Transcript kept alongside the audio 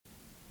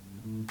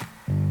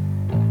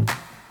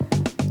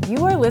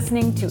You are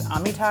listening to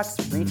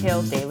OmniTalk's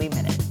Retail Daily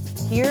Minute.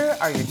 Here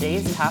are your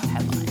day's top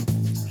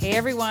headlines. Hey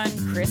everyone,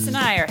 Chris and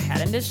I are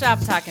heading to Shop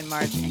Talk in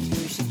March, and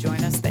you should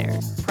join us there.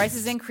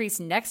 Prices increase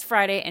next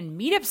Friday, and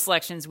Meetup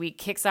Selections Week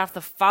kicks off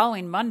the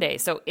following Monday,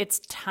 so it's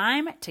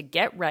time to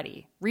get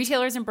ready.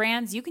 Retailers and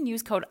brands, you can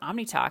use code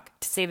OmniTalk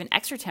to save an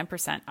extra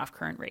 10% off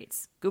current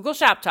rates. Google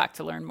Shop Talk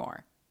to learn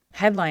more.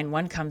 Headline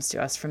 1 comes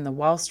to us from the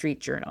Wall Street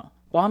Journal.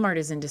 Walmart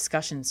is in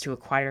discussions to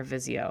acquire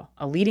Vizio,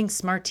 a leading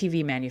smart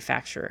TV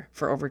manufacturer,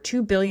 for over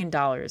 $2 billion,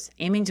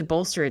 aiming to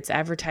bolster its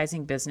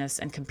advertising business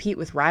and compete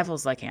with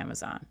rivals like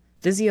Amazon.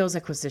 Vizio's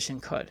acquisition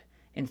could,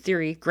 in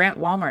theory, grant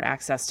Walmart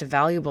access to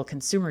valuable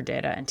consumer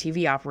data and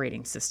TV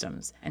operating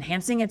systems,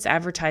 enhancing its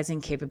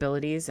advertising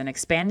capabilities and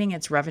expanding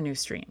its revenue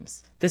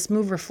streams. This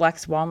move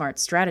reflects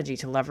Walmart's strategy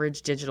to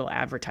leverage digital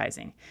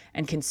advertising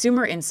and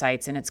consumer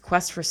insights in its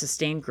quest for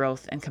sustained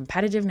growth and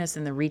competitiveness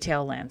in the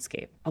retail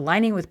landscape,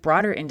 aligning with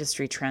broader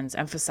industry trends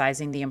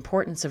emphasizing the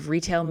importance of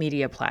retail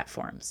media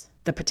platforms.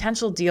 The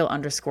potential deal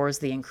underscores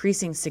the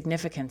increasing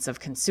significance of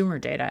consumer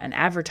data and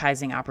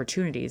advertising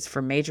opportunities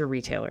for major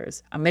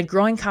retailers amid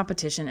growing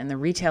competition in the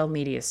retail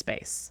media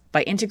space.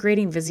 By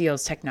integrating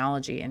Vizio's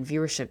technology and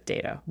viewership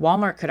data,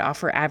 Walmart could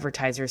offer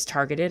advertisers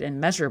targeted and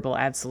measurable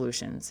ad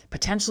solutions,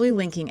 potentially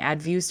linking ad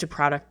views to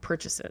product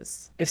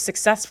purchases. If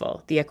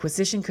successful, the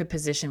acquisition could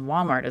position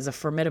Walmart as a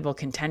formidable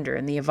contender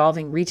in the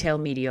evolving retail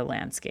media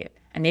landscape,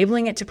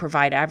 enabling it to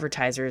provide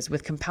advertisers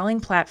with compelling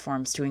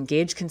platforms to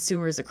engage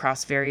consumers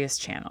across various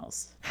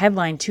channels.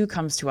 Headline 2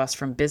 comes to us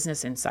from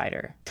Business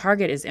Insider.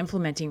 Target is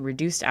implementing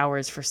reduced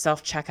hours for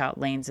self-checkout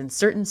lanes in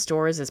certain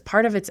stores as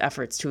part of its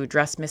efforts to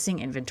address missing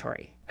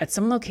inventory. At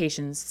some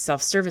locations,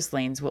 self-service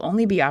lanes will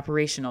only be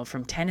operational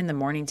from 10 in the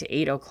morning to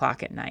 8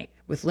 o'clock at night,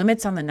 with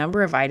limits on the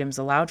number of items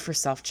allowed for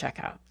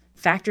self-checkout.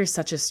 Factors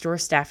such as store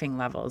staffing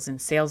levels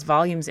and sales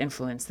volumes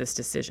influence this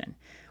decision,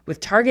 with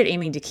Target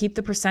aiming to keep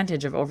the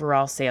percentage of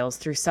overall sales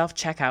through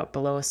self-checkout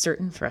below a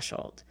certain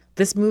threshold.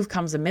 This move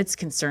comes amidst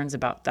concerns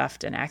about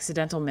theft and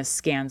accidental missed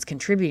scans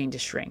contributing to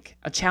shrink,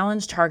 a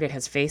challenge Target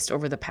has faced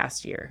over the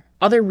past year.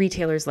 Other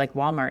retailers like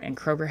Walmart and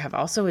Kroger have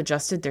also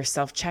adjusted their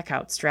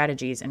self-checkout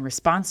strategies in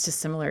response to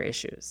similar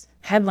issues.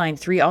 Headline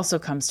 3 also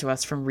comes to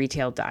us from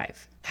Retail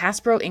Dive.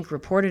 Hasbro Inc.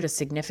 reported a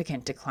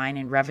significant decline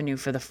in revenue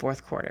for the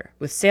fourth quarter,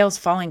 with sales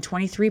falling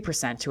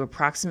 23% to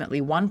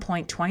approximately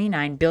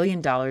 $1.29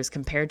 billion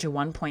compared to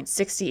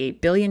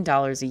 $1.68 billion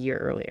a year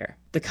earlier.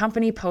 The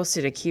company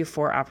posted a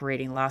Q4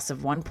 operating loss of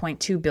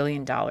 $1.2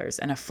 billion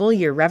and a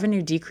full-year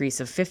revenue decrease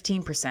of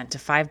 15% to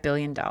 $5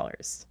 billion.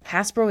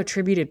 Hasbro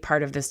attributed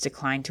part of this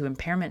decline to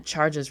impairment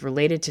charges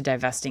related to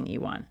divesting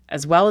eOne,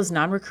 as well as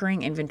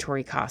non-recurring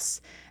inventory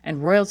costs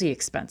and royalty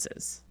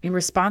expenses. In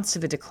response to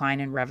the decline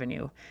in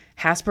revenue,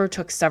 Hasbro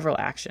took several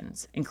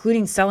actions,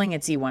 including selling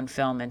its eOne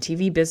film and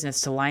TV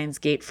business to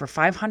Lionsgate for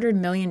 $500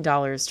 million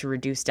to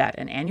reduce debt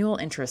and annual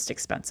interest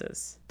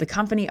expenses. The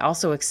company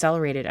also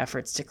accelerated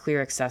efforts to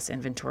clear excess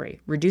inventory,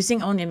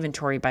 reducing owned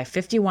inventory by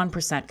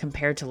 51%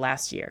 compared to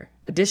last year.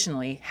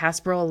 Additionally,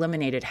 Hasbro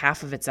eliminated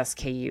half of its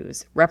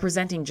SKUs,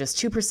 representing just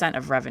 2%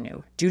 of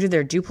revenue, due to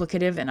their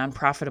duplicative and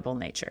unprofitable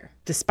nature.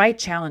 Despite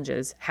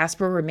challenges,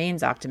 Hasbro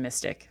remains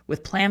optimistic,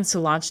 with plans to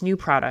launch new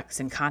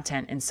products and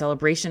content in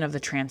celebration of the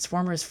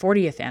Transformers'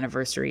 40th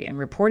anniversary and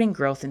reporting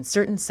growth in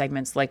certain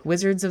segments like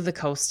Wizards of the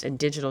Coast and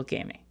digital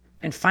gaming.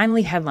 And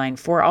finally, headline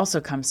 4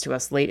 also comes to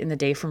us late in the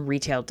day from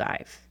Retail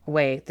Dive.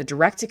 Away, the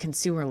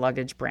direct-to-consumer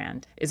luggage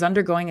brand, is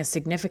undergoing a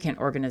significant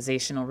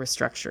organizational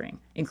restructuring,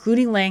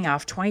 including laying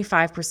off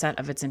 25%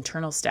 of its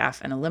internal staff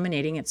and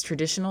eliminating its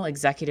traditional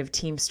executive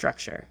team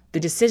structure. The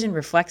decision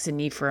reflects a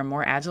need for a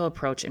more agile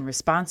approach in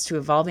response to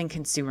evolving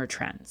consumer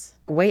trends.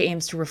 Away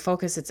aims to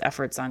refocus its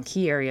efforts on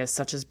key areas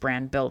such as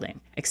brand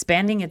building,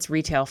 expanding its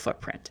retail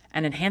footprint,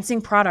 and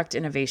enhancing product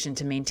innovation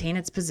to maintain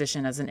its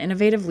position as an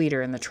innovative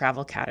leader in the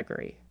travel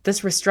category.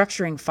 This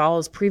restructuring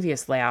follows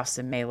previous layoffs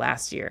in May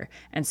last year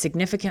and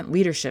significant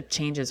leadership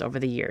changes over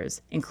the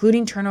years,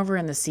 including turnover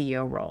in the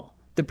CEO role.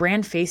 The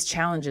brand faced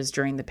challenges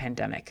during the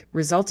pandemic,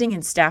 resulting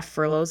in staff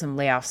furloughs and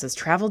layoffs as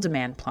travel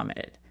demand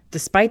plummeted.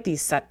 Despite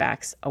these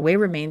setbacks, Away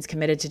remains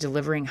committed to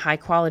delivering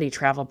high-quality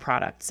travel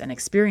products and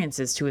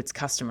experiences to its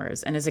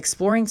customers and is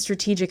exploring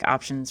strategic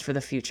options for the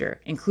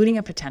future, including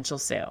a potential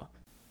sale.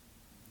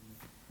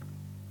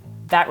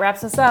 That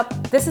wraps us up.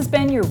 This has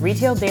been your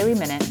Retail Daily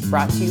Minute,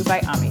 brought to you by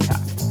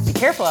OmniTalk. Be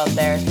careful out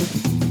there.